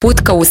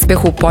Put ka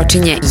uspehu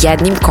počinje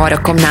jednim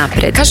korakom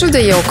napred. Kažu da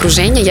je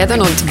okruženje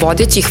jedan od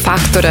vodećih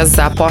faktora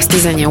za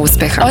postizanje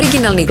uspeha.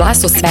 Originalni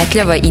glas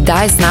osvetljava i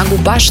daje snagu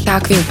baš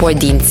takvim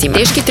pojedincima.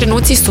 Teški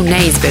trenuci su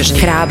neizbežni.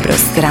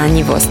 Hrabrost,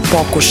 ranjivost,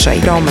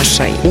 pokušaj,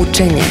 promašaj,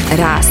 učenje,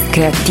 rast,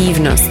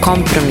 kreativnost,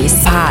 kompromis,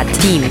 pad,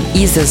 tim,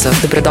 izazov.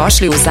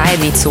 Dobrodošli u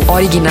zajednicu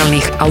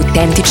originalnih,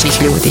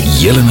 autentičnih ljudi.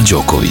 Jelena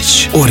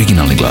Đoković,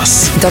 Originalni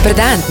glas. Dobar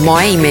dan,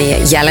 moje ime je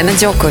Jelena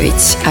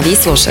Đoković, a vi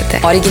slušate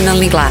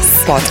Originalni glas,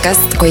 podcast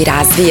koji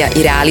razvija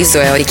i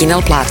realizuje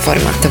Original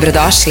platforma.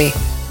 Dobrodošli.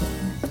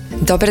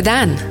 Dobar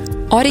dan.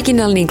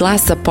 Originalni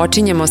glas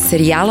počinjemo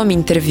serijalom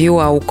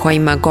intervjua u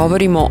kojima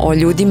govorimo o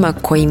ljudima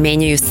koji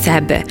menjaju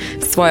sebe,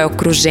 svoje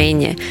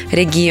okruženje,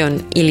 region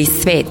ili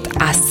svet,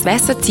 a sve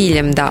sa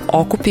ciljem da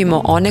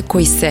okupimo one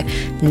koji se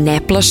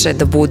ne plaše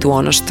da budu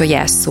ono što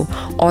jesu,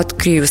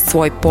 otkriju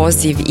svoj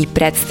poziv i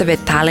predstave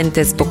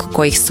talente zbog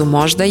kojih su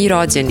možda i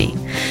rođeni.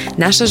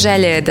 Naša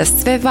želja je da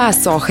sve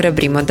vas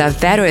ohrabrimo da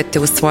verujete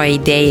u svoje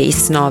ideje i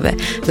snove,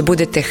 da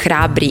budete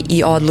hrabri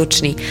i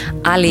odlučni,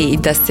 ali i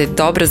da se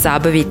dobro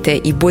zabavite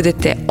i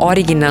budete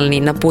originalni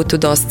na putu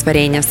do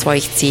ostvarenja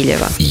svojih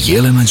ciljeva.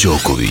 Jelena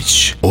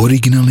Đoković,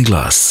 Originalni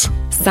glas.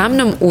 Sa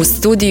mnom u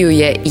studiju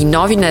je i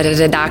novinar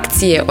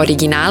redakcije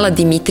Originala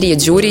Dimitrije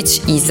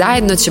Đurić i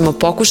zajedno ćemo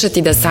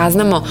pokušati da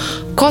saznamo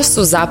ko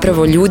su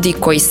zapravo ljudi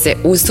koji se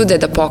usude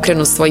da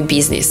pokrenu svoj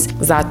biznis.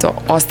 Zato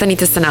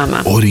ostanite sa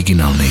nama.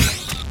 Originalni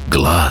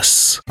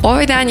glas.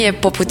 Ovaj dan je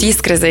poput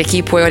iskre za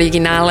ekipu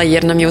Originala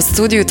jer nam je u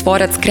studiju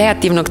tvorac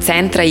kreativnog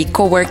centra i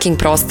coworking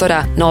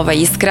prostora Nova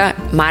Iskra,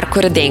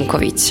 Marko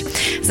Radenković.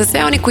 Za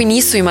sve oni koji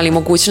nisu imali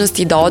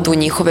mogućnosti da odu u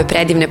njihove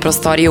predivne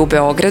prostorije u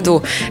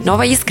Beogradu,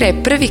 Nova Iskra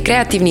je prvi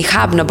kreativni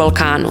hub na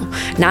Balkanu.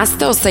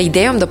 Nastao sa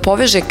idejom da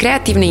poveže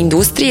kreativne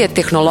industrije,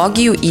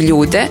 tehnologiju i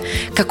ljude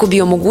kako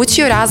bi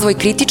omogućio razvoj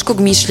kritičkog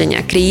mišljenja,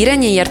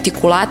 kreiranje i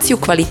artikulaciju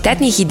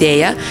kvalitetnih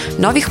ideja,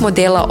 novih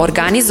modela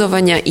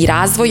organizovanja i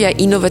razvoja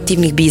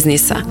inovativnih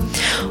biznisa.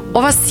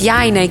 Ova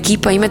sjajna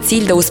ekipa ima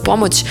cilj da uz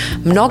pomoć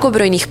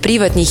mnogobrojnih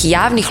privatnih i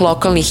javnih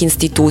lokalnih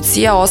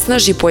institucija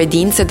osnaži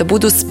pojedince da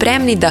budu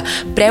spremni da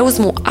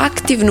preuzmu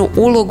aktivnu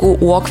ulogu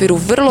u okviru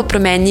vrlo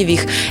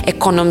promenljivih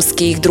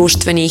ekonomskih,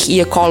 društvenih i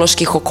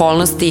ekoloških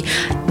okolnosti,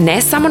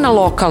 ne samo na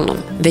lokalnom,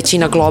 već i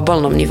na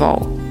globalnom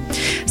nivou.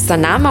 Sa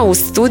nama u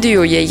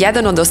studiju je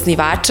jedan od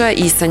osnivača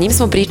i sa njim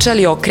smo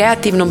pričali o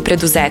kreativnom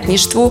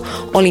preduzetništvu,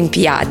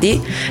 olimpijadi,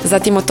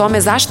 zatim o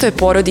tome zašto je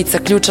porodica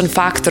ključan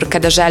faktor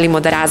kada želimo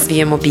da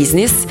razvijemo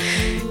biznis,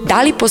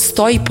 da li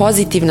postoji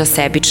pozitivna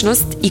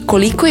sebičnost i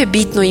koliko je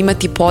bitno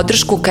imati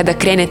podršku kada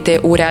krenete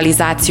u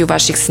realizaciju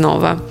vaših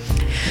snova.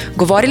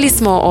 Govorili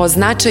smo o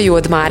značaju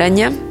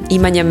odmaranja,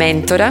 imanja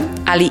mentora,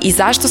 ali i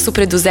zašto su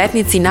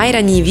preduzetnici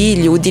najranjiviji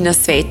ljudi na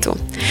svetu.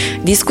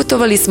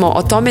 Diskutovali smo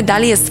o tome da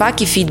li je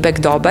svaki feedback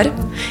dobar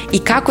i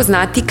kako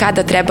znati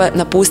kada treba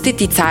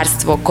napustiti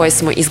carstvo koje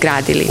smo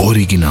izgradili.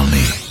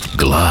 Originalni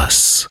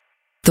glas.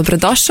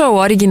 Dobrodošao u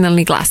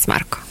Originalni glas,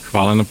 Marko.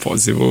 Hvala na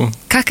pozivu.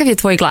 Kakav je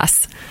tvoj glas?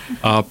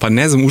 Pa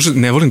ne znam,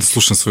 ne volim da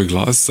slušam svoj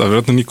glas, a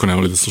vjerojatno niko ne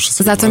voli da sluša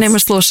svoj glas. Zato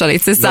nemaš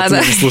slušalice sada. Zato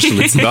nemam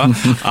slušalice, da.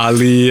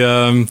 Ali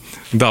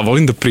da,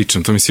 volim da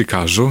pričam, to mi svi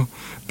kažu.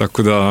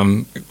 Tako da,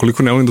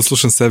 koliko ne volim da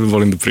slušam sebe,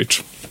 volim da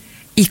pričam.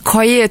 I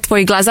koji je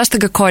tvoj glas? Zašto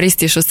ga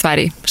koristiš u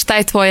stvari? Šta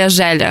je tvoja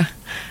želja?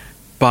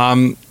 Pa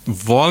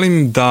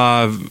volim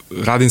da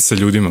radim sa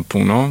ljudima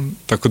puno,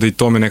 tako da i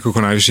to me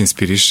nekako najviše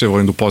inspiriše,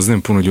 volim da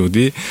upoznajem puno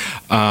ljudi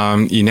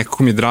i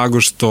nekako mi je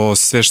drago što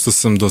sve što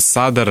sam do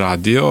sada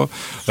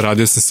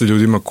radio sam sa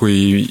ljudima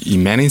koji i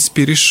mene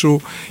inspirišu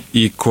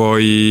i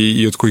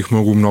od kojih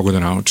mogu mnogo da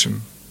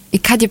naučim. I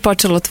kad je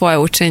počelo tvoje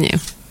učenje?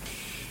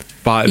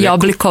 I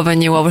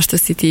oblikovanje u ovo što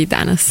si ti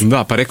danas?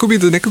 Da, pa rekao bih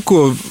da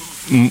nekako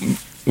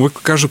uvek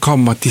kažu kao,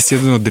 ma ti si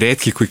jedan od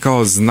retkih koji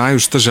kao znaju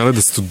šta žele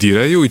da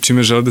studiraju i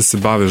čime žele da se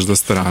bave još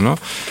dosta rano.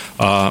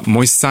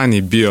 Moj san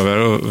je bio,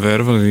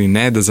 verovali ili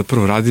ne, da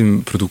zapravo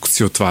radim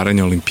produkciju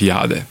otvaranja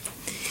olimpijade.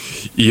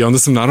 I onda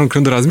sam naravno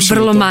krenuo da razmišljam.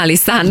 Vrlo mali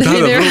san. Da,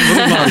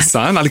 vrlo mali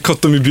san, ali kao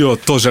to mi je bilo,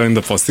 to želim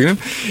da postignem.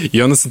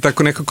 I onda sam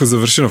tako nekako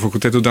završio na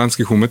Fakultetu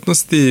dramskih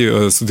umetnosti,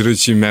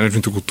 studirajući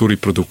menadžment u kulturi i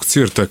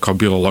produkciju, jer to je kao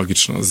bilo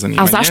logično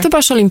zanimanje. A zašto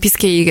baš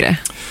olimpijske igre?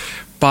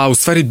 Pa u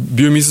stvari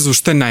bio mi izazov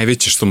šta je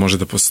najveće što može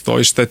da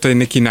postoji, šta je to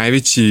neki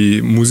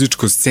najveći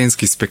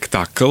muzičko-scenski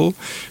spektakl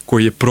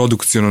koji je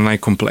produkciono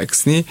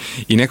najkompleksniji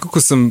i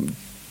nekako sam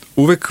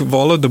uvek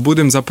volao da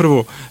budem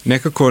zapravo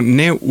nekako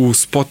ne u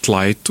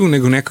spotlightu,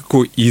 nego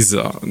nekako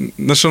iza.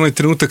 Znaš, onaj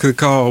trenutak kada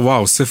kao,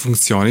 wow, sve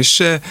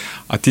funkcioniše,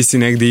 a ti si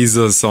negde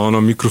iza sa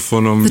onom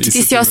mikrofonom. Znači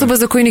ti si osoba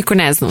za koju niko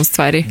ne zna u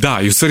stvari. Da,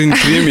 i u stvari ne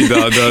prije mi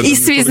da i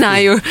svi toliko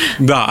znaju.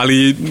 Da,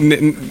 ali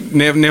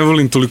ne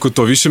volim toliko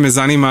to. Više me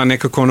zanima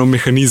nekako ono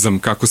mehanizam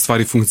kako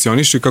stvari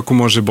funkcionišu i kako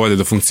može bolje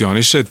da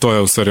funkcioniše. To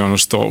je u stvari ono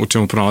u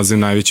čemu pronalazim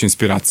najveću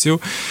inspiraciju.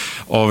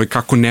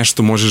 Kako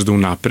nešto možeš da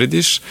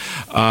unaprediš.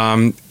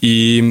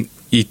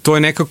 I to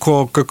je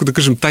nekako, kako da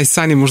kažem, taj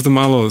san je možda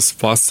malo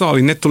spasao,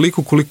 ali ne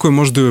toliko koliko je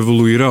možda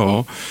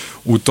evoluirao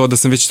u to da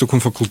sam već tokom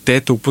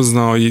fakulteta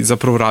upoznao i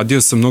zapravo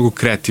radio sa mnogo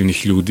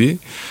kreativnih ljudi.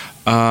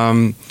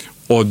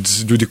 od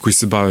ljudi koji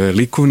se bave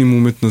likovnim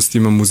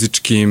umetnostima,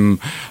 muzičkim,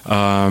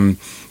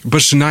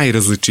 baš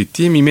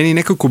najrazličitijim, i meni je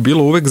nekako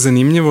bilo uvek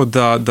zanimljivo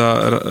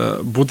da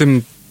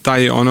budem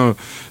taj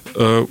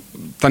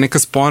ta neka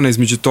spona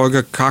između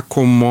toga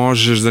kako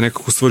možeš da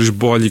nekako stvoriš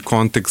bolji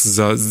kontekst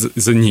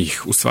za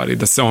njih, u stvari,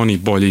 da se oni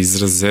bolje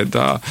izraze,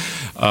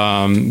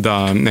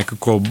 da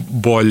nekako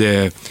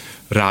bolje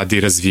radi i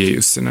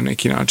razvijaju se na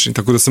neki način.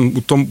 Tako da sam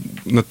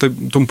na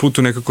tom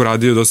putu nekako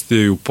radio dosta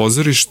i u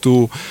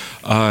pozorištu,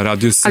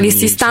 radio sam... Ali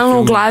si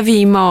stalno u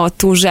glavi imao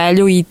tu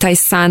želju i taj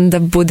san da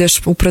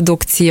budeš u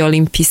produkciji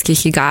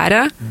olimpijskih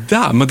igara?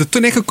 Da, mada to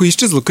je nekako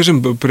iščezlo,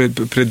 kažem,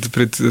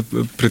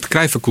 pred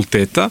kraj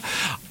fakulteta,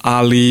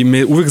 ali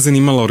me uvek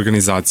zanimala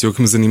organizacija, uvek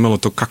me zanimalo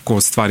to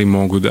kako stvari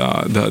mogu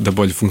da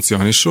bolje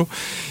funkcionišu,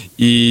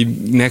 i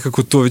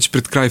nekako to već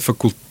pred kraj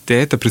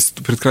fakulteta,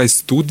 pred kraj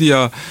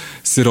studija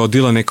se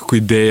rodila nekako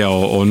ideja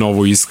o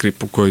novoj iskri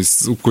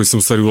u kojoj sam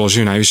u stvari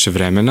uložio najviše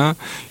vremena,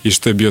 i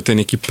što je bio taj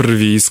neki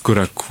prvi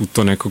iskorak u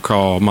to neko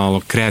kao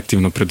malo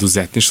kreativno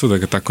preduzetništvo, da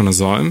ga tako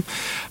nazovem,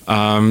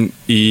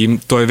 i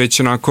to je već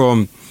onako...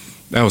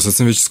 Evo, sad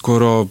sam već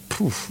skoro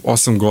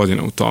 8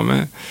 godina u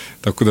tome,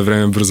 tako da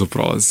vreme brzo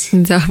prolazi.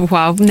 Da,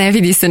 wow, ne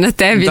vidi se na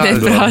tebi da je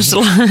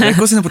prošlo.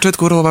 Rekao si na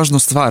početku vrlo važnu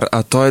stvar,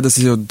 a to je da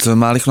si od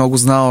malih nogu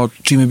znao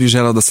čime bi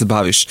želeo da se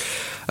baviš.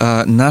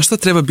 Na šta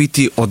treba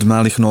biti od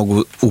malih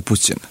nogu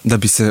upućen da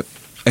bi se,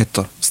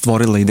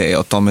 stvorila ideja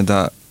o tome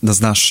da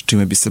znaš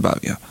čime bi se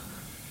bavio?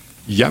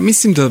 Ja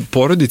mislim da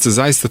porodica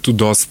zaista tu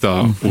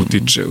dosta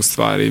utiče, u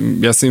stvari.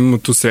 Ja sam imao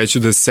tu sreću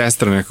da je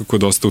sestra nekako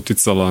dosta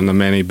uticala na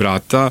mene i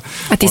brata.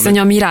 A ti sa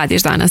njom i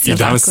radiš danas, je li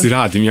tako? I danas i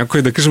radim. Jako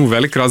je, da kažem, u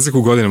velik razliku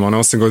u godinama. Ona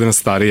je 8 godina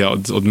starija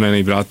od mene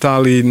i brata,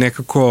 ali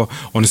nekako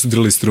ona je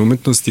studirala istoriju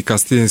umetnosti,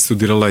 kasnije je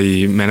studirala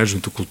i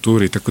menadžment u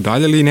kulturi i tako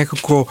dalje, ali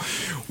nekako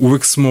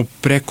uvek smo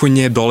preko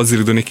nje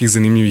dolazili do nekih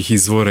zanimljivih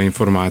izvora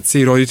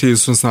informacije, i roditelji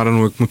su nas naravno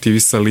uvek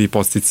motivisali i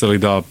podsticali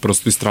da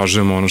prosto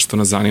istražujemo ono što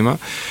nas zanima.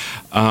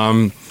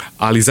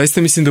 Ali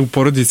zaista mislim da u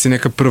porodici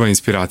neka prva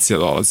inspiracija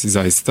dolazi,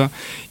 zaista,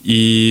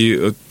 i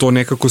to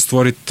nekako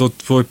stvori to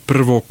tvoje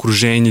prvo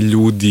okruženje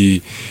ljudi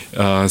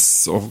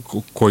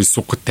koji su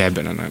oko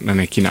tebe na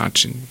neki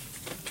način.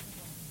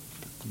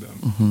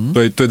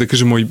 To je da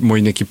kažem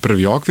moj neki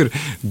prvi okvir.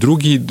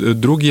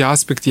 Drugi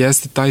aspekt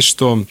jeste taj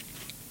što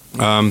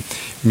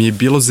mi je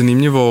bilo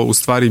zanimljivo, u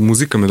stvari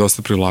muzika me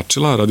dosta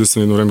privlačila, radio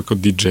sam jedno vreme kao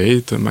DJ,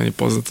 to je manje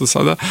poznato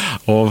sada,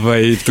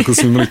 tako da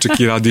smo imali čak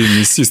i radio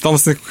emisiju, stalno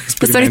sam nekako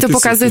eksperimentisao. U stvari to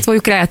pokazuje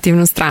tvoju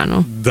kreativnu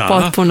stranu,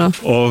 potpuno.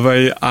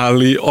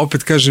 Ali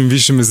opet kažem,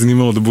 više me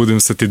zanimalo da budem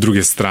sa te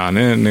druge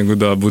strane, nego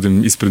da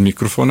budem ispred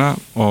mikrofona,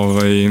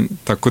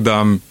 tako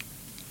da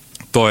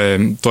to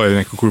je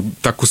nekako,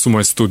 tako su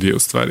moje studije u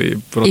stvari.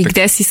 I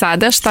gde si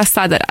sada? Šta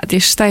sada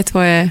radiš? Šta je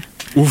tvoje...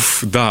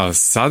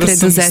 Sada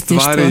sam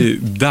stvari,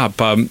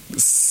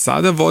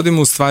 sada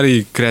vodimo u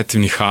stvari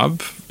kreativni hub,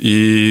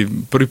 i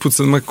prvi put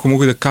sad nekako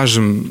mogu da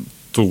kažem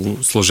tu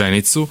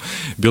složenicu.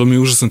 Bilo mi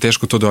užasno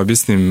teško to da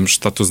objasnim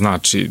šta to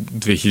znači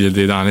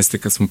 2011.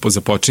 kad smo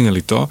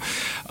započinjali to,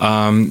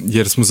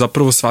 jer smo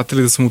zapravo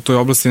shvatili da smo u toj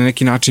oblasti na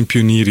neki način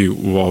pioniri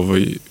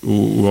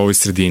u ovoj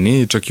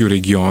sredini, čak i u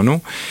regionu,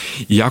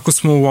 i jako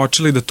smo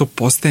uočili da to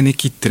postaje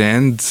neki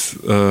trend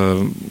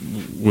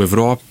u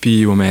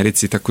Evropi, u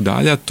Americi i tako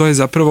dalje, a to je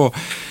zapravo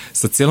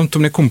sa cijelom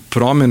tom nekom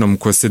promenom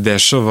koja se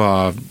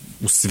dešava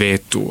u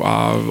svetu,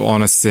 a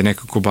ona se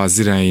nekako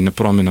bazira i na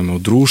promenama u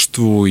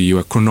društvu i u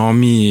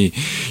ekonomiji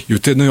i u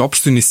toj jednoj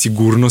opštoj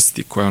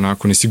nesigurnosti, koja je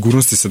onako,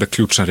 nesigurnost je sada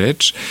ključna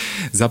reč.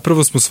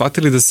 Zapravo smo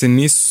shvatili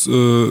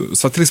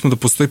shvatili smo da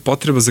postoji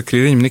potreba za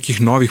kreiranjem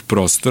nekih novih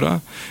prostora,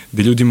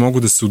 gde ljudi mogu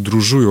da se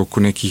udružuju oko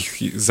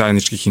nekih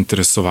zajedničkih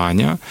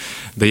interesovanja,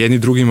 da jedni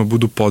drugima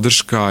budu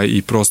podrška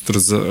i prostor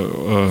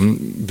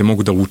gde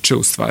mogu da uče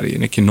u stvari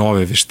neke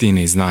nove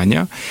veštine i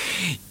znanja,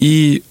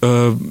 i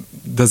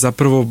da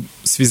zapravo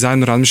svi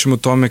zajedno razmišljamo o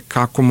tome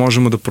kako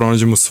možemo da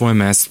pronađemo svoje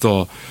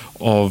mesto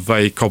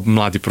kao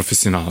mladi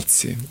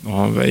profesionalci.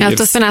 Ali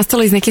to sve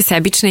nastalo iz neke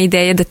sebične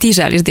ideje da ti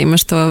želiš da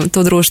imaš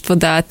to društvo,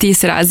 da ti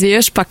se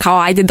razvijaš, pa kao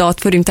ajde da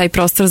otvorim taj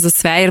prostor za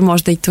sve, jer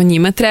možda i to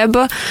njima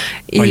treba.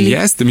 Pa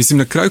jeste, mislim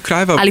na kraju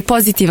krajeva... Ali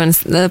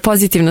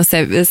pozitivna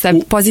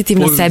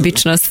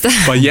sebičnost.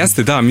 Pa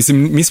jeste, da,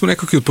 mislim, mi smo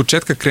nekako od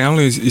početka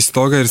krenuli iz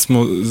toga, jer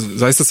smo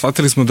zaista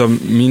shvatili smo da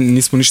mi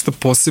nismo ništa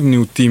posebni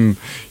u tim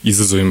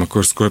izazovima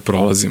kroz koje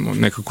prolazimo.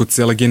 Nekako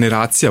cela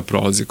generacija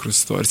prolazi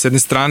kroz to. Jer s jedne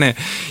strane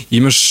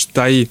imaš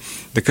taj,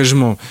 da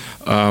kažemo,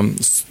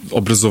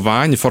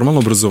 obrazovanje, formalno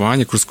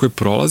obrazovanje kroz koje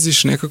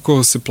prolaziš,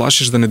 nekako se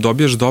plašiš da ne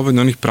dobijaš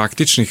dovoljno onih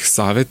praktičnih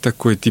saveta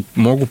koje ti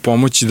mogu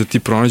pomoći da ti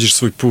pronađeš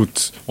svoj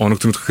put onog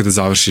trenutka kada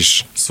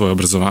završiš svoje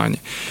obrazovanje.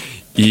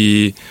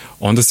 I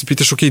onda se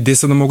pitaš, ok, gde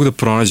sada mogu da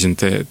pronađem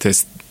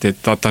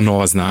ta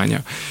nova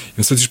znanja? I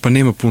onda shvatiš, pa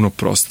nema puno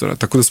prostora.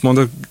 Tako da smo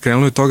onda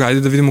krenuli od toga,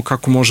 ajde da vidimo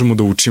kako možemo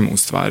da učimo u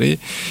stvari.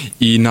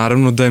 I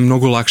naravno da je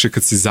mnogo lakše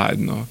kad si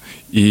zajedno.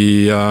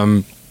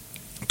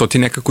 to ti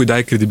nekako i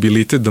daje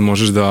kredibilitet da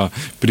možeš da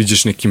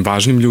priđeš nekim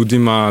važnim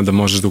ljudima, da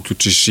možeš da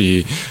uključiš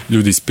i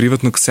ljudi iz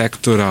privatnog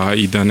sektora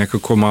i da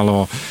nekako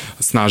malo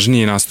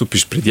snažnije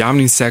nastupiš pred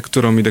javnim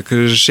sektorom i da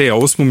kažeš,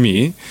 ovo smo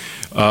mi,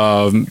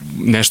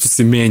 nešto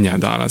se menja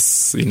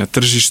danas i na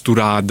tržištu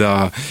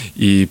rada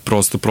i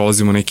prosto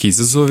prolazimo neke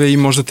izazove i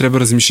možda treba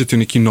razmišljati o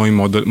nekim novim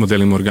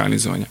modelima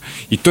organizovanja.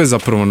 I to je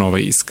zapravo nova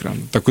iskra.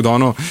 Tako da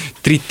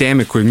 3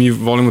 teme koje mi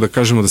volimo da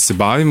kažemo da se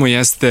bavimo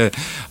jeste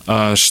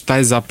šta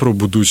je zapravo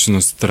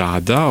budućnost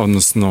rada,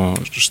 odnosno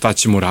šta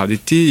ćemo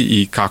raditi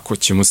i kako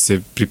ćemo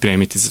se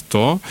pripremiti za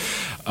to.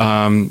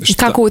 I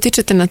kako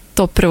utičete na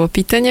to prvo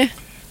pitanje?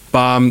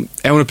 Pa,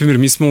 evo, na primjer,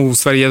 mi smo u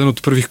stvari jedan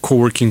od prvih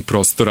coworking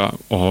prostora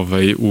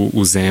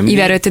u zemlji. I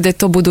verujete da je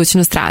to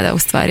budućnost rada u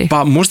stvari?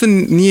 Pa, možda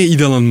nije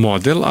idealan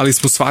model, ali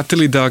smo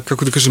shvatili da,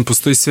 kako da kažem,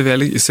 postoji sve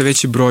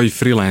veći broj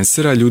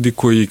freelancera, ljudi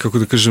koji, kako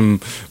da kažem,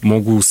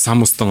 mogu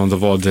samostalno da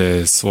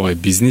vode svoje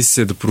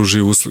biznise, da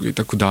pružaju usluge i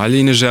tako dalje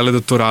i ne žele da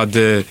to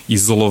rade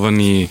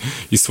izolovani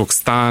iz svog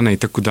stana i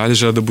tako dalje,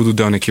 žele da budu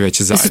deo neke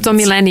veće zajednice. Su to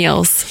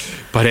millennials?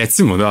 Pa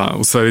recimo, da,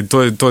 u stvari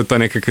to je ta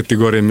neka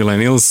kategorija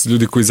millennials,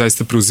 ljudi koji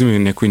zaista preuzimaju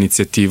neku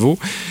inicijativu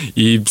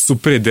i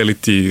super je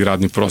deliti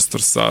radni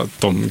prostor sa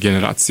tom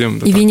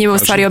generacijom. I vi njima u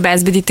stvari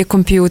obezbedite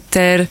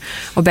kompjuter,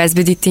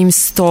 obezbedite im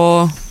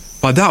sto...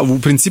 Pa da, u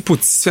principu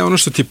sve ono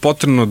što ti je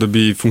potrebno da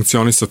bi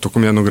funkcionisao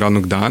tokom jednog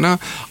radnog dana,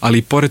 ali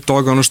i pored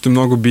toga ono što je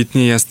mnogo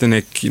bitnije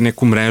jeste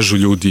neku mrežu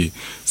ljudi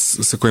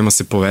sa kojima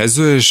se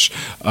povezuješ.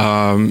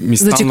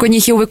 Znači kod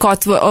njih je uvek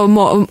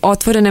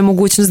otvorena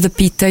mogućnost da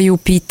pitaju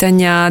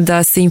pitanja,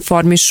 da se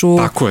informišu.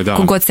 Tako je, da.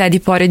 Kogod sedi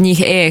pored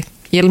njih,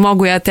 jel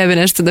mogu ja tebe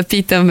nešto da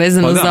pitam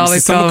vezano za ovaj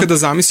samo kada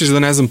zamisliš da,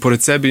 ne znam,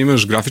 pored sebe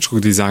imaš grafičkog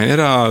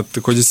dizajnera,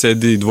 takođe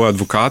sedi 2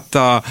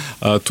 advokata,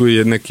 tu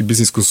je neki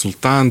biznis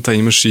konsultant,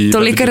 imaš i...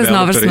 Tolika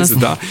raznovrsnost.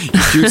 Da,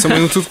 i ti samo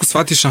jednu tutku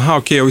shvatiš,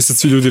 ovi sad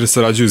svi ljudi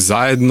sarađuju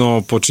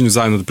zajedno, počinju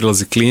zajedno da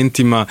prilaze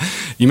klijentima,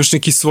 imaš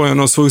neki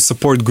svoju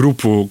support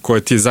grupu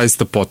koja ti je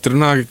zaista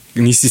potrebna,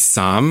 nisi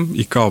sam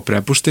i kao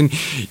prepušten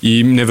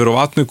i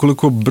neverovatno je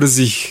koliko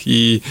brzih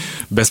i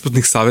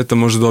besplatnih saveta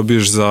možda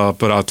dobiješ za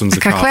aparatom za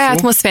kafu. Kakva je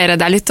atmosfera?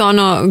 Da li je to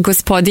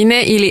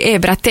gospodine ili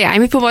brate, aj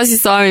mi pomozi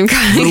s ovim?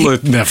 Vrlo je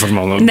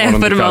neformalno.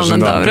 Neformalno,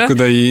 dobro. Tako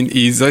da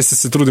i zaista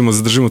se trudimo da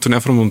zadržimo tu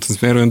neformalnu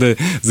atmosferu i onda je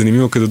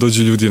zanimljivo kada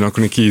dođu ljudi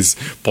onako neki iz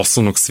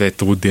poslovnog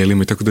sveta u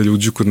delima i tako da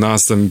uđu kod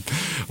nas.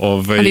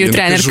 Ali u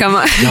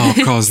trenerkama.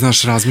 Kao,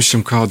 znaš,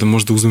 razmišljam kao da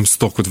možda uzmem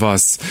 100 kod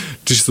vas,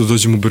 čisto da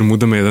dođem u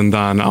Bermudama jedan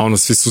dan, a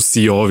svi su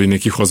CEO-ovi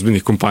nekih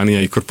ozbiljnih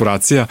kompanija i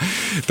korporacija.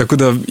 Tako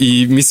da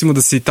i mislimo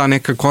da se i ta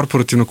neka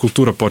korporativna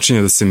kultura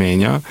počinje da se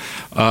menja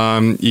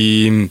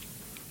i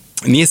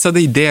nije sada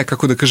ideja,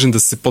 kako da kažem, da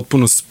se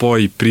potpuno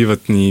spoji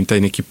privatni, taj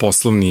neki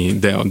poslovni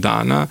deo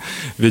dana,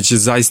 već je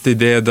zaista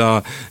ideja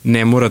da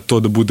ne mora to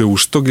da bude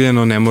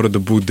uštogljeno, ne moraš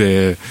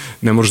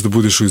da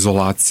budeš u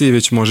izolaciji,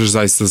 već možeš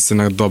zaista da se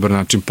na dobar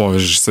način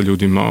povežeš sa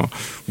ljudima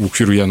u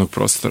okviru jednog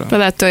prostora. Pa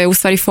da, to je u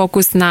stvari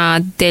fokus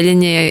na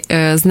deljenje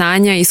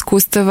znanja,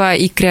 iskustava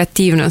i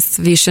kreativnost,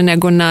 više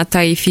nego na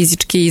taj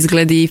fizički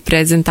izgled i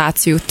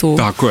prezentaciju tu.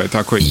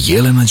 Tako je.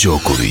 Jelena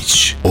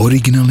Đoković,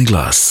 originalni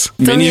glas.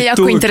 To mi je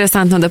jako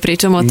interesantno da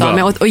pričamo o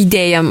tome, o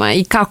idejama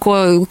i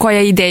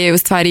koja ideja je u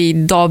stvari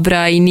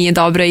dobra i nije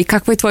dobra i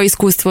kakvo je tvoje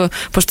iskustvo,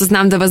 pošto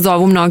znam da vas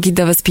zovu mnogi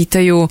da vas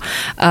pitaju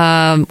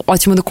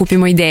hoćemo da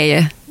kupimo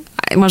ideje.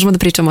 Možemo da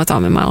pričamo o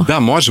tome malo? Da,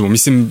 možemo.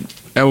 Mislim,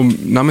 evo,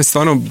 nama je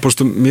stvarno,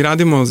 pošto mi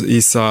radimo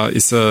i sa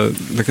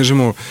da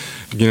kažemo,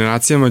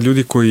 generacijama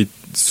ljudi koji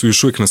su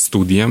još uvijek na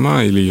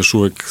studijama ili još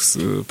uvijek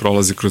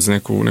prolaze kroz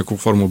neku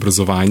formu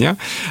obrazovanja.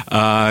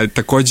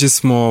 Takođe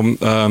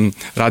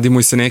radimo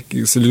i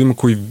sa ljudima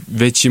koji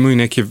već imaju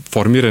neke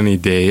formirane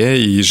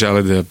ideje i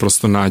žele da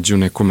prosto nađu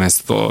neko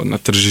mesto na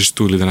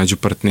tržištu ili da nađu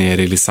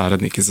partnere ili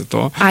saradnike za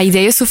to. A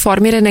ideje su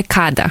formirane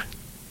kada?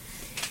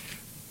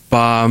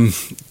 Pa...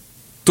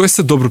 To je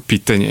sad dobro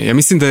pitanje. Ja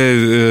mislim da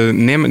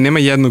nema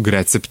jednog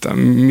recepta.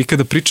 Mi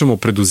kada pričamo o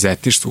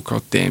preduzetništvu kao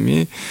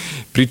temi,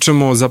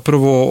 pričamo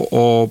zapravo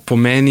o, po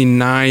meni,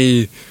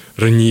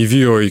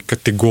 najranjivijoj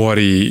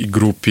kategoriji i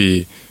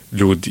grupi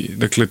ljudi.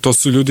 Dakle, to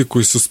su ljudi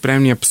koji su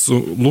spremni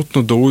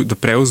apsolutno da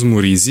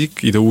preuzmu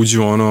rizik i da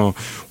uđu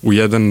u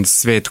jedan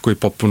svet koji je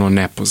potpuno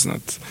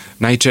nepoznat.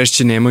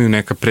 Najčešće nemaju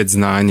neka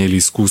predznanja ili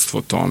iskustvo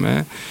o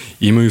tome,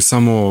 imaju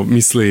samo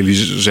misle ili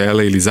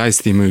žele ili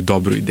zaista imaju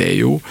dobru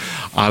ideju,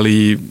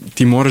 ali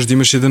ti moraš da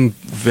imaš jedan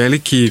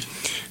veliki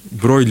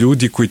broj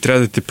ljudi koji treba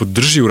da te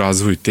podrži u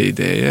razvoju te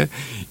ideje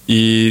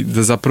i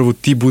da zapravo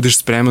ti budeš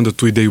spreman da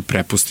tu ideju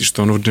prepustiš.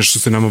 To je nešto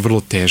što je nama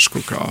vrlo teško.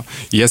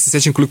 I ja se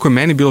sjećam koliko je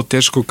meni bilo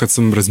teško kad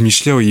sam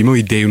razmišljao i imao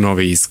ideju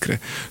nove iskre.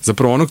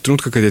 Zapravo onog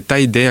trenutka kad je ta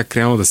ideja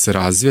krenula da se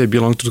razvija je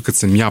bilo onog trenutka kad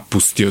sam ja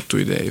pustio tu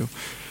ideju.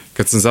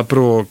 Kad sam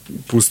zapravo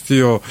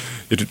pustio,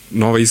 jer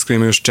Nova iskra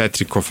ima još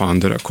 4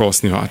 co-foundera,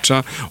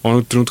 ko-osnivača,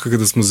 onog trenutka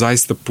kada smo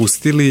zaista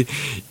pustili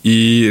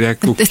i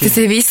rekli... Ste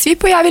se vi svi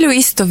pojavili u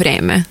isto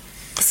vreme?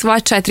 Sva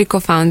 4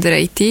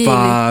 co-foundera i ti?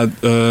 Pa...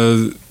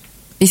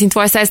 Mislim,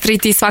 tvoja sestra i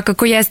ti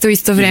svakako jeste u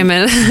isto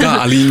vreme. Da,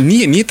 ali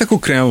nije tako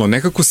krenulo,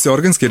 nekako se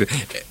organski, jer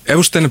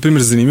evo što je, na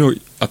primjer, zanimljivo,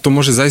 a to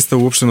može zaista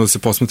uopšteno da se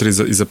posmatra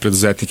i za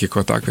preduzetnike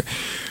kao takve.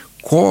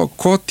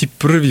 Ko ti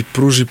prvi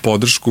pruži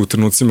podršku u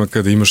trenucima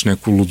kada imaš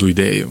neku ludu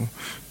ideju?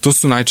 To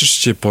su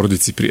najčešće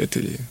porodice i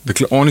prijatelji.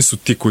 Dakle, oni su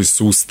ti koji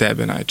su uz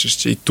tebe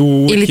najčešće. I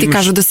tu ili ti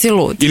kažu da si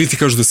lud. Ili ti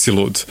kažu da si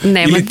lud.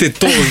 Nema. Ili te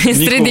to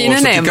Sredina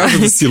što nema. ti kažu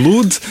da si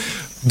lud,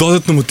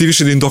 dodatno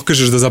motiviše da im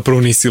dokažeš da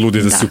zapravo nisi lud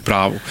i da si u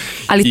pravu.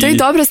 Ali to je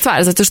dobra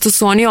stvar, zato što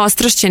su oni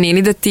ostrašćeni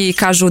ili da ti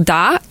kažu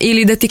da,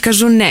 ili da ti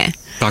kažu ne.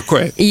 Tako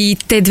je. I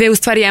te dve, u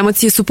stvari,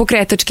 emocije su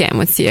pokretačke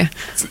emocije.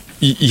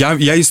 I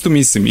ja isto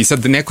mislim, i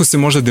sad neko se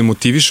možda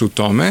demotiviše u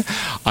tome,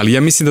 ali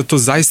ja mislim da to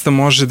zaista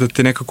može da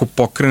te nekako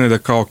pokrene da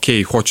kao, ok,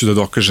 hoću da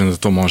dokažem da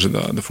to može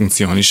da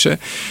funkcioniše,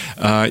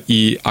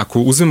 i ako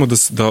uzmemo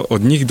da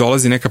od njih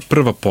dolazi neka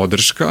prva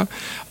podrška,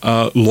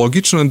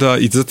 logično je da,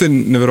 i zato je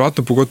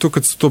neverovatno, pogotovo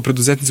kad su to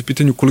preduzetnici u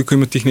pitanju, koliko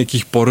ima tih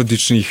nekih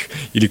porodičnih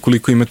ili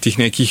koliko ima tih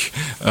nekih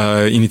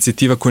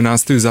inicijativa koje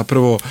nastaju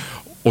zapravo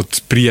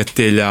od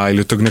prijatelja ili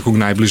od tog nekog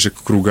najbližeg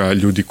kruga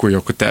ljudi koji je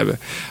oko tebe.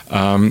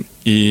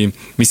 I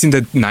mislim da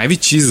je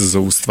najveći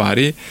izazov u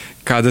stvari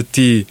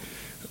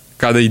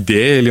kada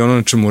ideje ili ono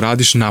na čemu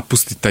radiš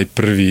napusti taj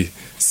prvi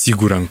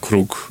siguran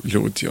krug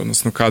ljudi,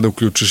 odnosno kada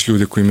uključiš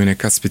ljude koji imaju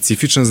neka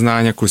specifična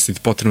znanja koje su ti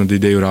potrebno da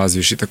ideju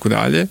razviš i tako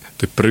dalje.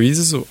 To je prvi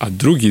izazov, a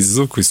drugi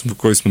izazov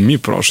koji smo mi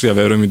prošli, ja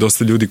verujem i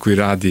dosta ljudi koji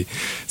radi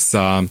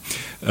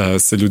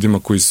sa ljudima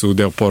koji su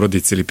deo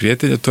porodice ili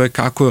prijatelja, to je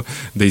kako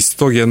da iz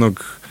tog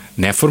jednog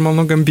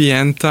neformalnog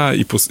ambijenta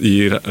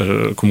i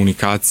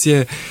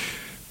komunikacije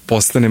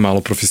postane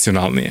malo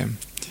profesionalnije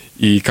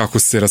i kako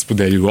se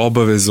raspodeljuju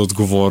obaveze,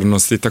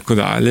 odgovornosti i tako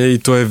dalje, i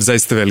to je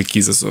zaista veliki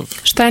izazov.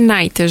 Šta je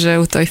najteže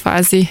u toj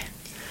fazi?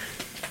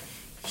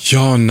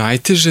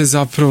 Najteže je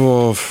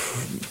zapravo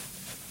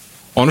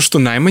ono što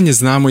najmanje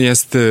znamo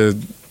jeste,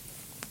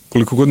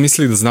 koliko god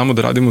mislili da znamo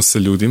da radimo sa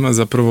ljudima,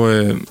 zapravo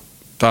je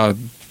ta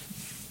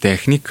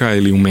tehnika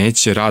ili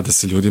umeće rada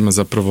sa ljudima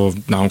zapravo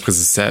nauka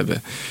za sebe.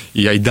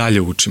 I ja i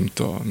dalje učim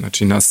to.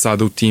 Znači, nas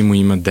sada u timu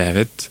ima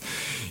 9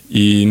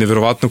 i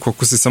neverovatno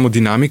koliko se samo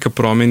dinamika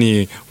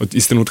promeni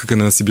iz trenutka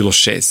kada nas je bilo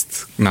 6.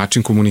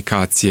 Način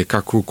komunikacije,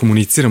 kako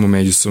komuniciramo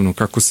međusobno,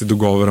 kako se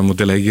dogovaramo,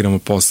 delegiramo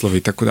poslove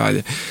i tako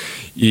dalje.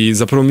 I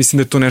zapravo mislim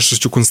da je to nešto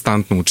što ću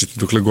konstantno učiti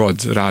dokle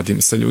god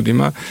radim sa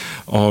ljudima,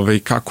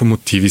 kako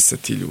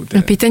motivisati ljude.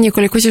 Na pitanje je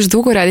koliko ćeš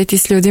dugo raditi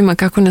s ljudima,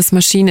 kako nas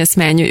mašine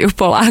smenjuju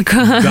polako.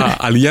 Da,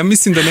 ali ja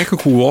mislim da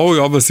nekako u ovoj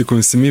oblasti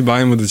kojom se mi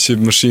bavimo da će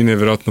mašine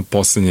verovatno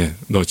poslednje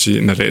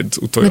doći na red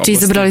u toj oblasti.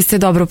 Znači, izabrali ste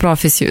dobru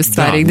profesiju u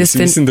stvari. Da,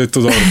 mislim da je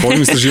to dobro. Po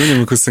ovim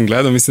istraživanjima koje sam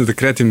gledao, mislim da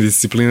kreativne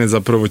discipline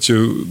zapravo će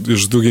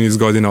još dugi niz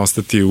godina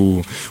ostati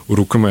u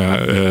rukama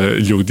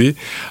ljudi,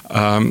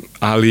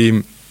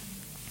 ali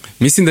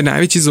mislim da je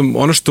najveći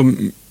ono što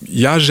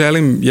ja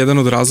želim, jedan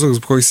od razloga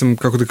zbog kojih sam,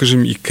 kako da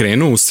kažem, i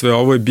krenuo u sve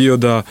ovo je bio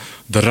da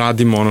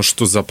radim ono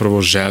što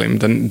zapravo želim,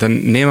 da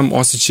nemam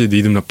osjećaj da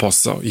idem na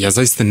posao. Ja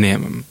zaista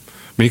nemam.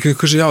 Meni kada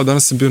kaže,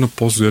 danas sam bio na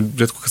poslu, ja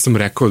retko kad sam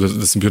rekao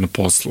da sam bio na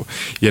poslu,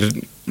 jer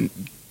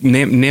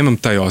nemam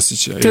taj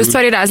osjećaj. To je u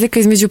stvari razlika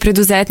između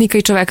preduzetnika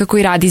i čoveka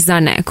koji radi za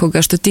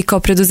nekoga, što ti kao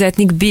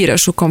preduzetnik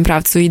biraš u kom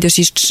pravcu ideš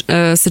i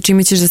sa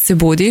čime ćeš da se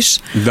budiš.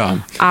 Da.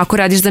 A ako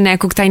radiš za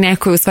nekog, taj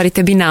neko je u stvari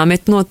tebi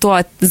nametnuo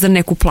to za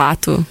neku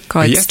platu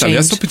kao exchange. Jeste, ali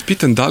ja se opet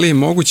pitam da li je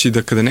moguće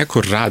da kada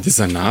neko radi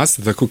za nas,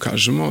 da tako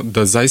kažemo,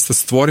 da zaista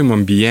stvorimo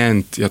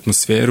ambijent i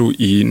atmosferu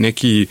i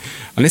neki,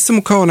 a ne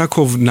samo kao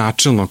onako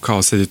načelno,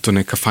 kao sad je to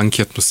neka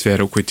funky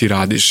atmosfera u kojoj ti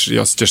radiš i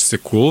osjećaš se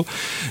cool,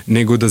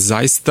 nego da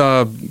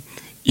zaista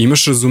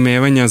imaš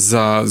razumevanja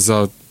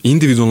za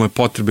individualne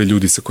potrebe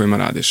ljudi sa kojima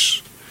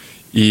radiš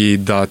i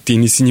da ti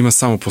nisi njima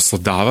samo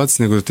poslodavac,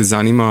 nego da te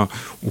zanima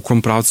u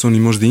kom pravcu oni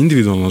možda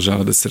individualno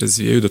žele da se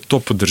razvijaju, da to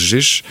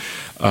podržiš,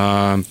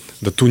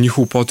 da tu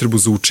njihovu potrebu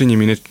za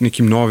učenjem i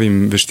nekim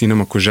novim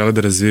veštinama koje žele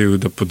da razvijaju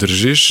da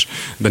podržiš,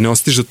 da ne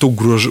ostiš da to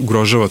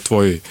ugrožava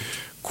tvoj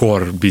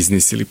core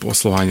biznis ili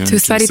poslovanje. To je u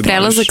stvari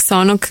prelazak sa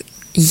onog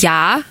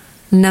ja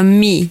na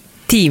mi,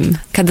 tim,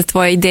 kada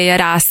tvoja ideja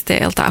raste,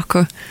 je li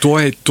tako?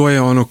 To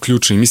je ono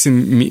ključno.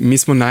 Mislim, mi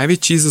smo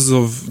najveći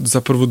izazov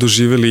zapravo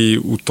doživjeli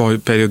u toj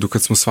periodu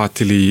kad smo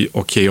shvatili,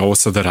 ok, ovo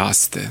sada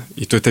raste.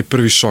 I to je taj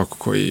prvi šok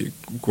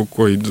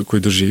koji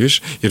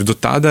doživiš, jer do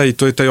tada, i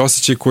to je taj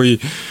osjećaj koji,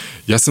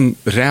 ja sam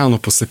realno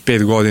posle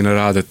 5 godina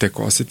rada tek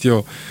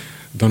osjetio,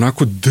 da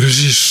onako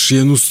držiš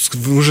jednu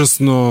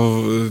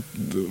užasno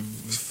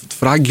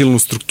fragilnu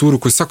strukturu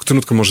koja svakog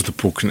trenutka može da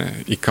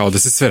pukne i kao da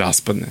se sve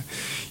raspadne.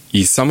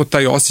 I samo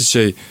taj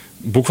osjećaj,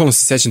 bukvalno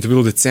se sećam, to je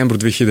bilo u decembru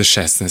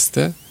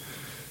 2016.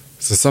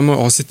 Sam samo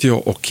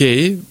osjetio, ok,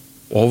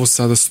 ovo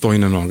sada stoji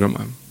na nogama.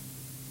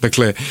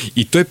 Dakle,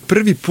 i to je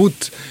prvi put,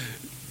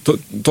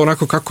 to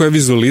onako kako ja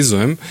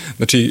vizualizujem,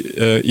 znači,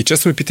 i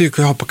često me pitaju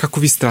pa kako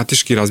vi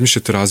strateški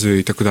razmišljate o razvoju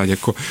i tako dalje.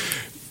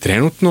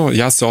 Trenutno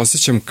ja se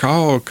osjećam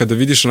kao kada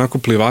vidiš onako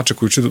plivača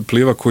koji uči da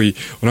pliva, koji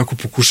onako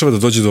pokušava da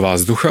dođe do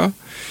vazduha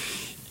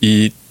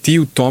i ti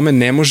u tome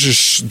ne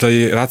možeš da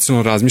je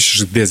racionalno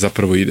razmišljaš gde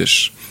zapravo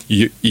ideš.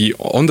 I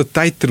onda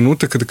taj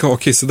trenutak kada kao,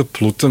 ok, sada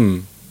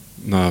plutam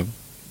na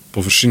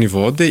površini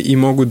vode i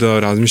mogu da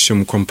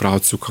razmišljam u kom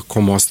pravcu,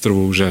 kakvom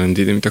ostrvu želim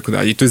da idem i tako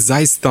dalje. I to je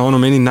zaista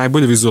meni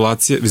najbolja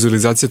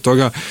vizualizacija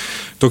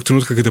tog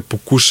trenutka kada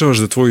pokušavaš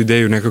da tvoju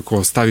ideju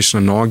nekako staviš na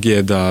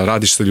noge, da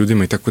radiš sa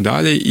ljudima i tako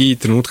dalje, i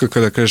trenutka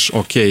kada kažeš,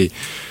 ok,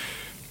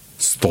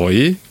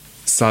 stoji,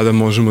 sada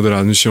možemo da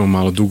razmišljamo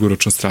malo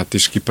dugoročno,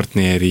 strateški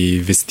partneri,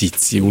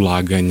 investicije,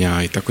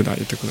 ulaganja i tako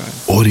dalje.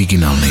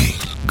 Originalni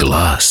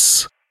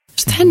glas.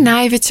 Šta je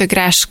najveća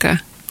greška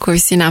koju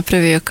si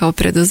napravio kao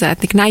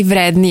preduzetnik?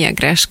 Najvrednija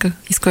greška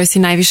iz koje si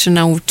najviše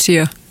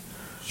naučio?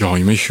 Jo,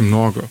 ima ih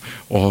mnogo.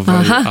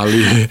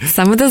 Ali...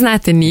 Samo da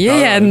znate, nije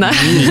jedna.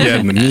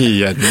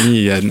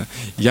 Nije jedna.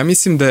 Ja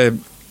mislim da je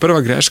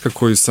prva greška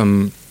koju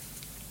sam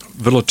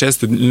vrlo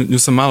često, nju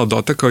sam malo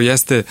dotakao,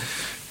 jeste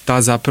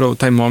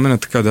taj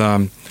moment kada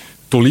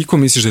toliko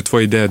misliš da je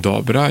tvoja ideja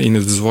dobra i ne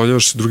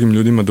dozvoljavaš drugim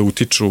ljudima da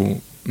utiču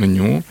na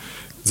nju,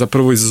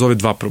 zapravo izazove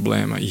dva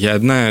problema.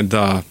 Jedna je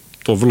da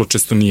to vrlo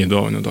često nije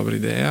dovoljno dobra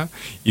ideja,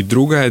 i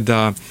druga je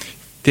da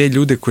te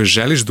ljude koje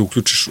želiš da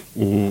uključiš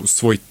u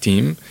svoj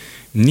tim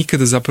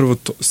nikada zapravo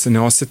se ne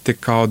osete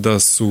kao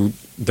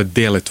da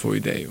dele tvoju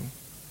ideju.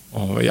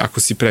 Ako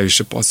si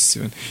previše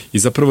posesivan. I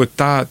zapravo je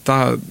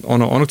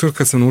onog trenutka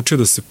kad sam naučio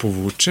da se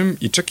povučem,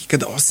 i čak i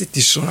kada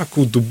osjetiš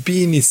onako u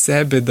dubini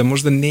sebe da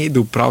možda ne ide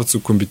u pravcu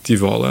u kojem bi ti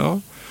voleo,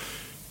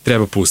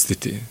 treba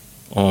pustiti.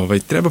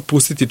 Treba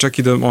pustiti čak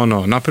i da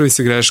napravi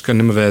se greška,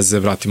 nema veze,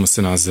 vratimo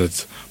se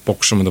nazad,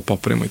 pokušamo da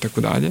popravimo i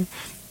tako dalje.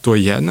 To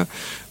je jedna.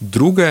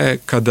 Druga je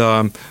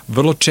kada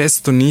vrlo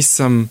često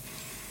nisam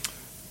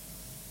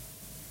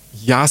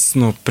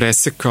jasno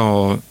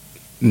presekao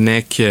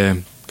neke,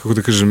 kako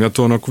da kažem, ja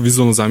to onako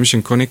vizualno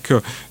zamišljam kao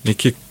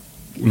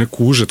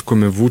neku užad koja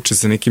me vuče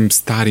sa nekim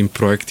starim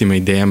projektima,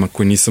 idejama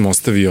koje nisam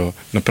ostavio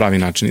na pravi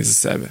način iza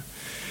sebe.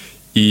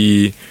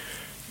 I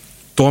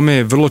to me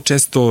je vrlo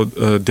često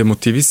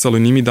demotivisalo i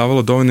nije mi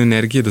davalo dovoljno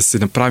energije da se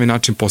na pravi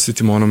način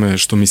posvetimo onome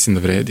što mislim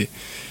da vredi.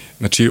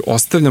 Znači,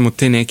 ostavljamo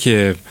te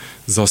neke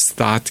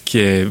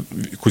zaostatke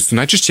koji su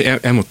najčešće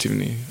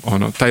emotivni.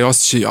 Taj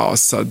osjećaj,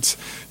 sad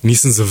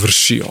nisam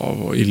završio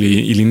ovo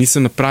ili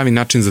nisam na pravi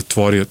način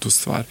zatvorio tu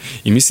stvar.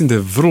 I mislim da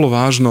je vrlo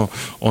važno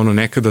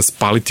nekada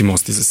spaliti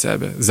most iza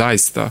sebe.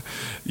 Zaista.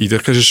 I da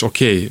kažeš, ok,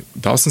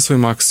 dao sam svoj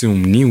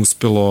maksimum, nije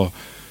uspelo,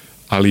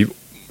 ali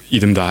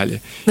idem dalje.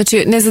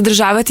 Znači, ne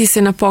zadržavati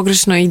se na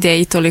pogrešnoj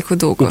ideji toliko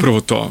dugo.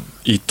 Upravo to.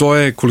 I to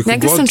je koliko god...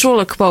 Negde sam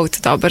čula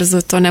quote dobar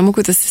za to, ne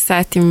mogu da se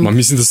setim. Ma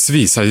mislim da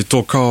svi, sad je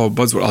to kao...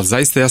 Ali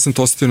zaista ja sam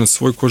to osetio na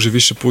svojoj koži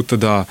više puta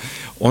da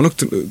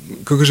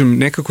kako kažem,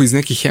 nekako iz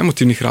nekih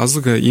emotivnih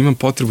razloga imam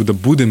potrebu da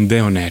budem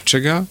deo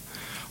nečega,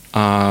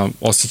 a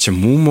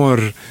osjećam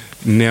umor,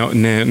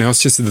 ne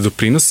osjećam se da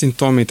doprinosim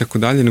tome i tako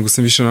dalje, nego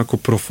sam više onako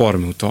pro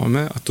forme u tome,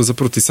 a to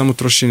zapravo ti samo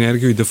troši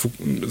energiju i da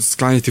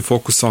sklanjati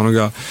fokus sa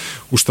onoga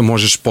u što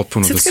možeš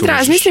potpuno da se užiš. Sad kad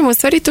razmislim, u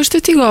stvari to što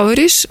ti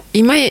govoriš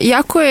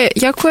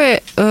jako je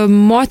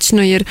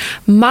moćno, jer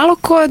malo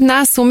ko od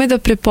nas ume da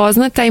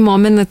prepozna taj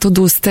moment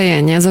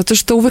odustajanja, zato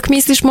što uvek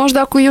misliš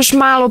možda ako još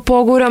malo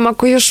poguram,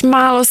 ako još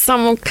malo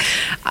samo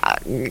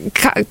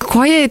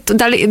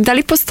da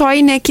li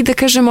postoji neki, da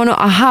kažem,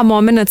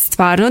 moment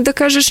stvarno, da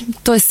kažeš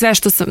to je sve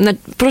što sam,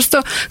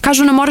 prosto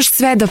kažu nam moraš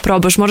sve da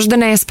probaš, moraš da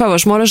ne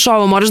spavaš, moraš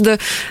da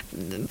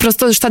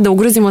prosto da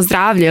ugrozimo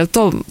zdravlje, je li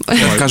to?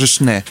 Kad kažeš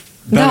ne.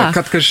 Da,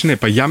 kad kažeš ne,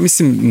 pa ja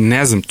mislim,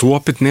 ne znam, tu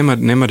opet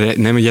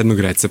nema jednog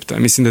recepta.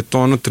 Mislim da je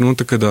to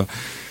trenutak kada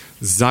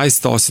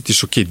zaista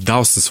osjetiš, ok,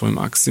 dao sam svoj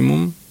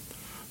maksimum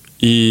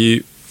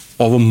i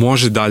ovo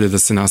može dalje da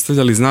se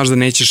nastavlja, ali znaš da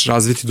nećeš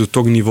razviti do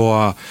tog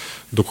nivoa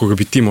do koga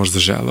bi ti možda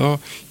želeo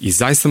i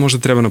zaista možda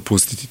treba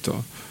napustiti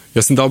to.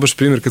 Ja sam dao baš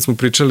primjer kad smo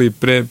pričali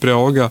pre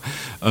ovoga,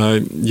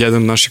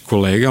 jedan od naših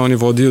kolega, on je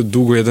vodio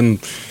dugo jedan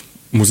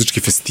muzički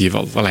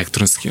festival,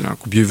 elektronski,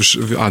 onako, bio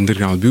je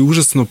underground, bio je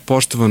užasno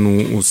poštovan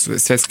u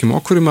svetskim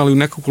okvirima, ali u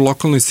nekako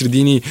lokalnoj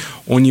sredini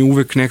on je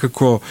uvek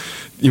nekako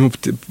imao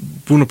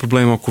puno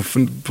problema oko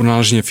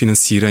pronalaženja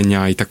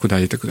finansiranja i tako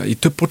dalje, i tako dalje. I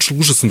to je počelo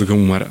užasno da ga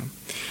umara.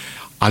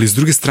 Ali s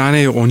druge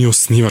strane, on je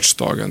osnivač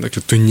toga.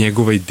 Dakle, to je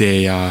njegova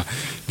ideja.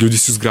 Ljudi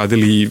su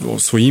zgradili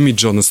svoj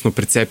imidž, odnosno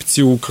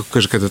percepciju, kako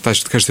kaže, kada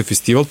kažete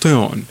festival, to je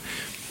on.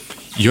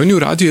 I on je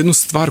uradio jednu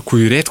stvar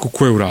koju retko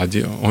ko je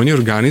uradio. On je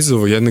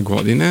organizovao jedne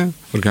godine,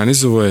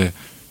 organizovao je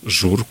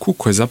žurku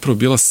koja je zapravo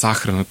bila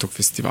sahrana tog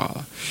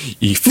festivala.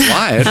 I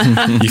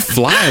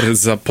flyer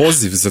za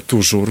poziv za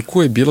tu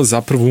žurku je bila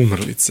zapravo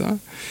umrlica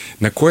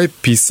na kojoj je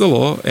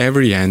pisalo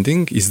Every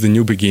ending is the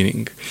new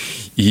beginning.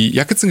 I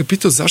ja kad sam ga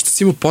pitao zašto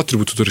si imao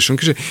potrebu to reši, on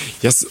kaže,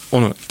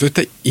 to je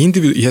taj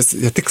individual,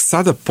 ja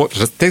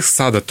tek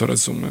sada to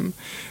razumem,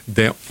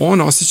 da je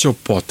on osjećao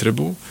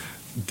potrebu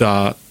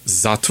da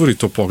zatvori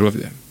to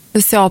poglavlje.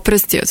 Da se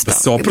oprosti od toga. Da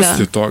se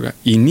oprosti od toga.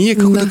 I nije,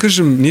 kako da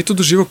kažem, nije to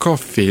doživao kao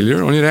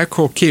failure, on je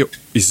rekao, ok,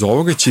 iz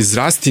ovoga će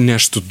izrasti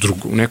nešto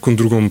drugo, u nekom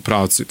drugom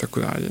pravcu i tako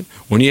dalje.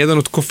 On je jedan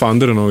od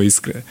co-foundera Nove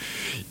Iskre.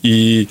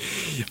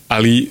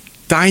 Ali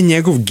taj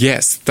njegov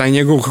gest, taj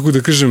njegov, kako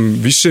da kažem,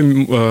 više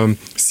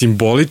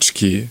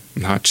simbolički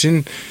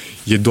način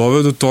je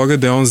doveo do toga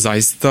da je on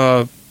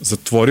zaista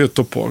zatvorio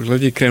to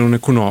poglavlje i krenuo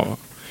neko novo.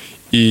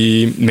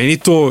 I meni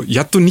to,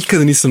 ja to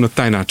nikada nisam na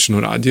taj način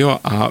uradio,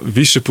 a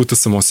više puta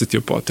sam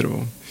osetio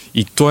potrebu.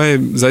 I to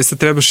je, zaista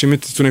trebaš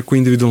imati tu neku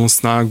individualnu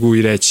snagu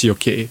i reći,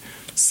 ok,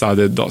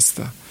 sada je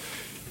dosta.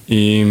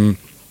 I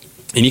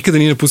nikada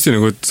nije napustio,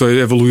 nego to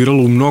je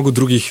evoluiralo u mnogo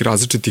drugih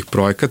različitih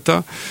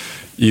projekata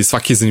i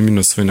svaki je zanimljiv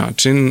na svoj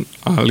način,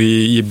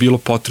 ali je bilo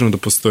potrebno da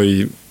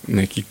postoji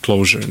neki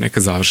closure,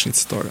 neka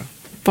završnica toga.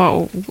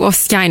 Pa,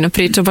 sjajna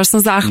priča, baš sam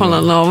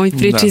zahvalna na ovoj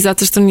priči,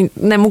 zato što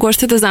ne mogu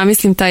ošte da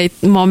zamislim taj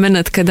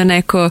moment kada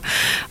neko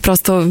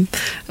prosto,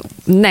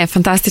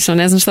 fantastično,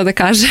 ne znam šta da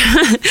kažem.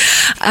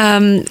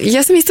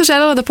 Ja sam isto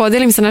želela da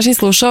podelim sa našim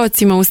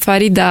slušaocima u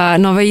stvari da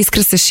nova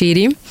iskra se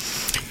širi.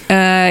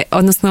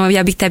 Odnosno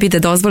ja bih tebi da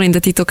dozvolim da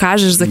ti to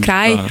kažeš za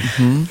kraj.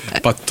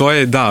 Pa to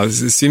je,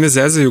 svi me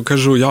zezaju,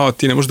 kažu,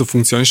 ti ne možeš da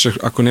funkcioniš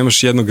ako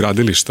nemaš jedno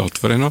gradilište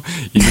otvoreno,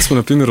 i mi smo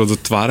na primjer od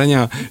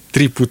otvaranja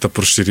 3 puta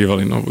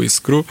proširivali novu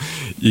iskru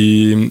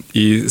i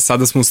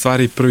sada smo u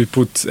stvari prvi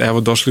put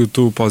došli u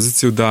tu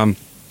poziciju da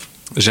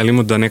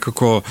želimo da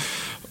nekako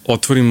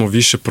otvorimo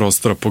više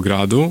prostora po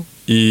gradu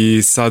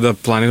i sada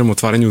planiramo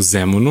otvaranje u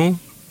Zemunu,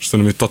 što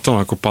nam je totalno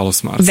ako palo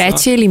s Marsa.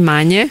 Veće ili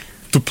manje?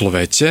 Duplo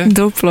veće.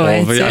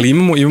 Ali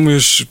imamo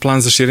još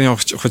plan za širenje,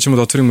 hoćemo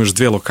da otvorimo još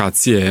 2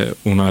 lokacije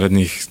u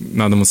narednih,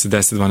 nadamo se,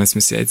 10-12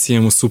 meseci.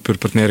 Imamo super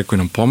partnere koji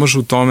nam pomažu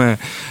u tome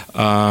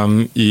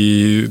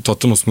i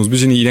totalno smo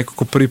uzbeđeni i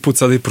nekako prvi put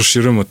sada i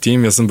proširujemo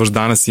tim. Ja sam baš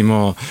danas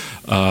imao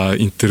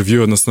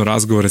intervju, odnosno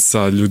razgovore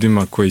sa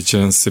ljudima koji će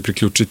nam se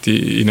priključiti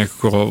i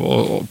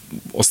nekako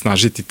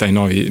osnažiti taj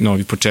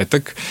novi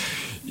početak.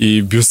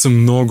 I bio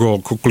sam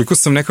koliko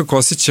sam nekako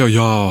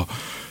osjećao,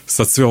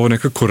 sad sve ovo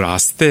nekako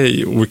raste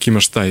i uvijek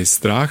imaš taj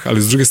strah,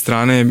 ali s druge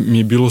strane mi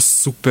je bilo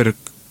super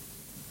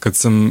kad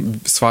sam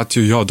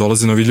shvatio,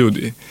 dolaze novi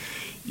ljudi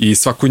i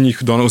svako od njih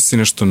donosi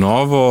nešto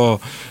novo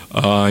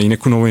i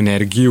neku novu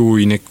energiju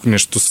i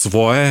nešto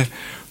svoje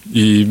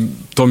i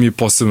to mi je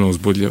posebno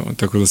uzbudljivo,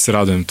 tako da se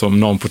radujem tom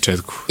novom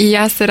početku. I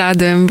ja se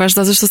radujem, baš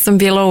zato što sam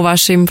bila u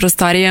vašim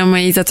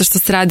prostorijama i zato što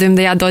se radujem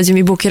da ja dođem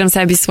i bukiram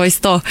sebi svoj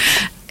sto.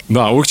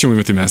 Da, uvijek ćemo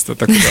imati mesta,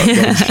 tako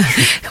da.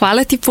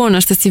 Hvala ti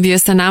puno što si bio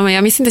sa nama.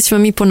 Ja mislim da ćemo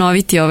mi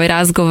ponoviti ovaj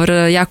razgovor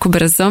jako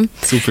brzo.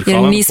 Super,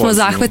 jer nismo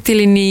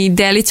zahvatili ni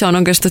delić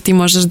onoga što ti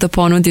možeš da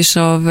ponudiš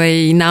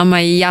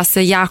nama i ja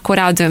se jako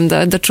radujem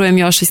da čujem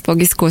još iz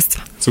tvog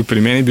iskustva. Super,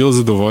 i meni je bilo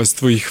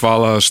zadovoljstvo i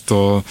hvala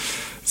što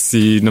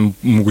si nam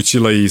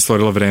omogućila i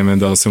stvorila vreme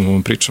da o svemu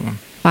ovom pričamo.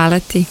 Hvala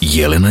ti.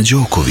 Jelena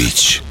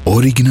Đoković,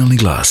 Originalni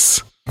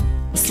glas.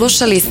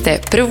 Slušali ste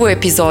prvu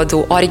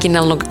epizodu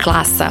Originalnog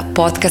glasa,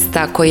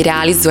 podcasta koji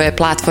realizuje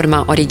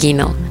platforma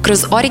Original.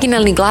 Kroz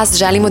Originalni glas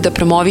želimo da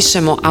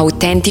promovišemo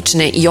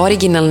autentične i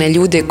originalne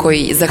ljude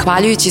koji,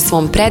 zahvaljujući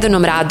svom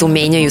predanom radu,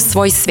 menjaju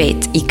svoj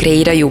svet i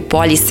kreiraju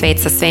bolji svet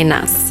za sve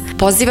nas.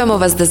 Pozivamo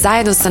vas da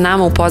zajedno sa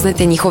nama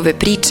upoznate njihove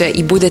priče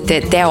i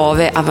budete deo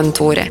ove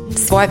avanture.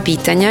 Svoje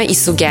pitanja i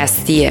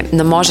sugestije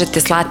nam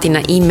možete slati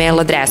na e-mail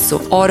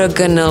adresu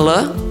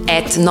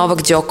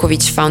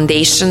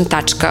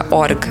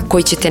orgnl@novakdjokovićfoundation.org,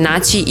 koji ćete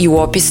naći i u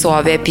opisu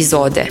ove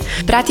epizode.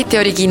 Pratite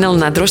Original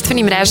na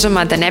društvenim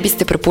mrežama da ne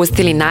biste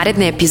propustili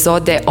naredne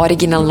epizode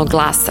Originalnog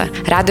glasa.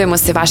 Radujemo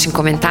se vašim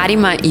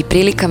komentarima i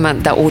prilikama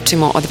da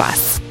učimo od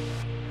vas.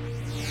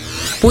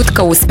 Put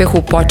ka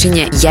uspehu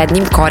počinje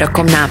jednim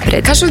korakom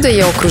napred. Kažu da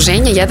je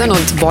okruženje jedan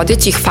od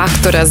vodećih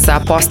faktora za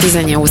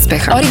postizanje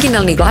uspeha.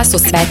 Originalni glas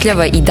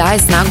osvetljava i daje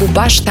snagu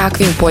baš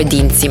takvim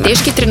pojedincima.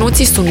 Teški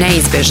trenuci su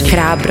neizbežni.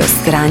 Hrabrost,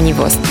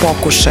 ranjivost,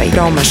 pokušaj,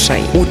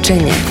 promašaj,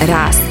 učenje,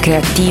 rast,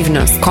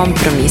 kreativnost,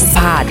 kompromis,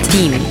 pad,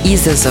 tim,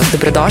 izazov.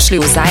 Dobrodošli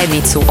u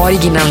zajednicu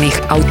originalnih,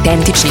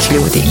 autentičnih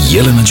ljudi.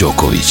 Jelena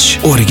Đoković,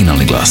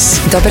 Originalni glas.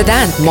 Dobar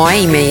dan,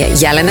 moje ime je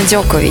Jelena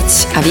Đoković,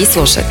 a vi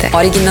slušate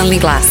Originalni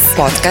glas,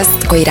 podcast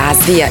koji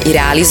razvija i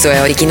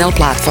realizuje Original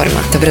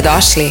platforma.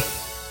 Dobrodošli!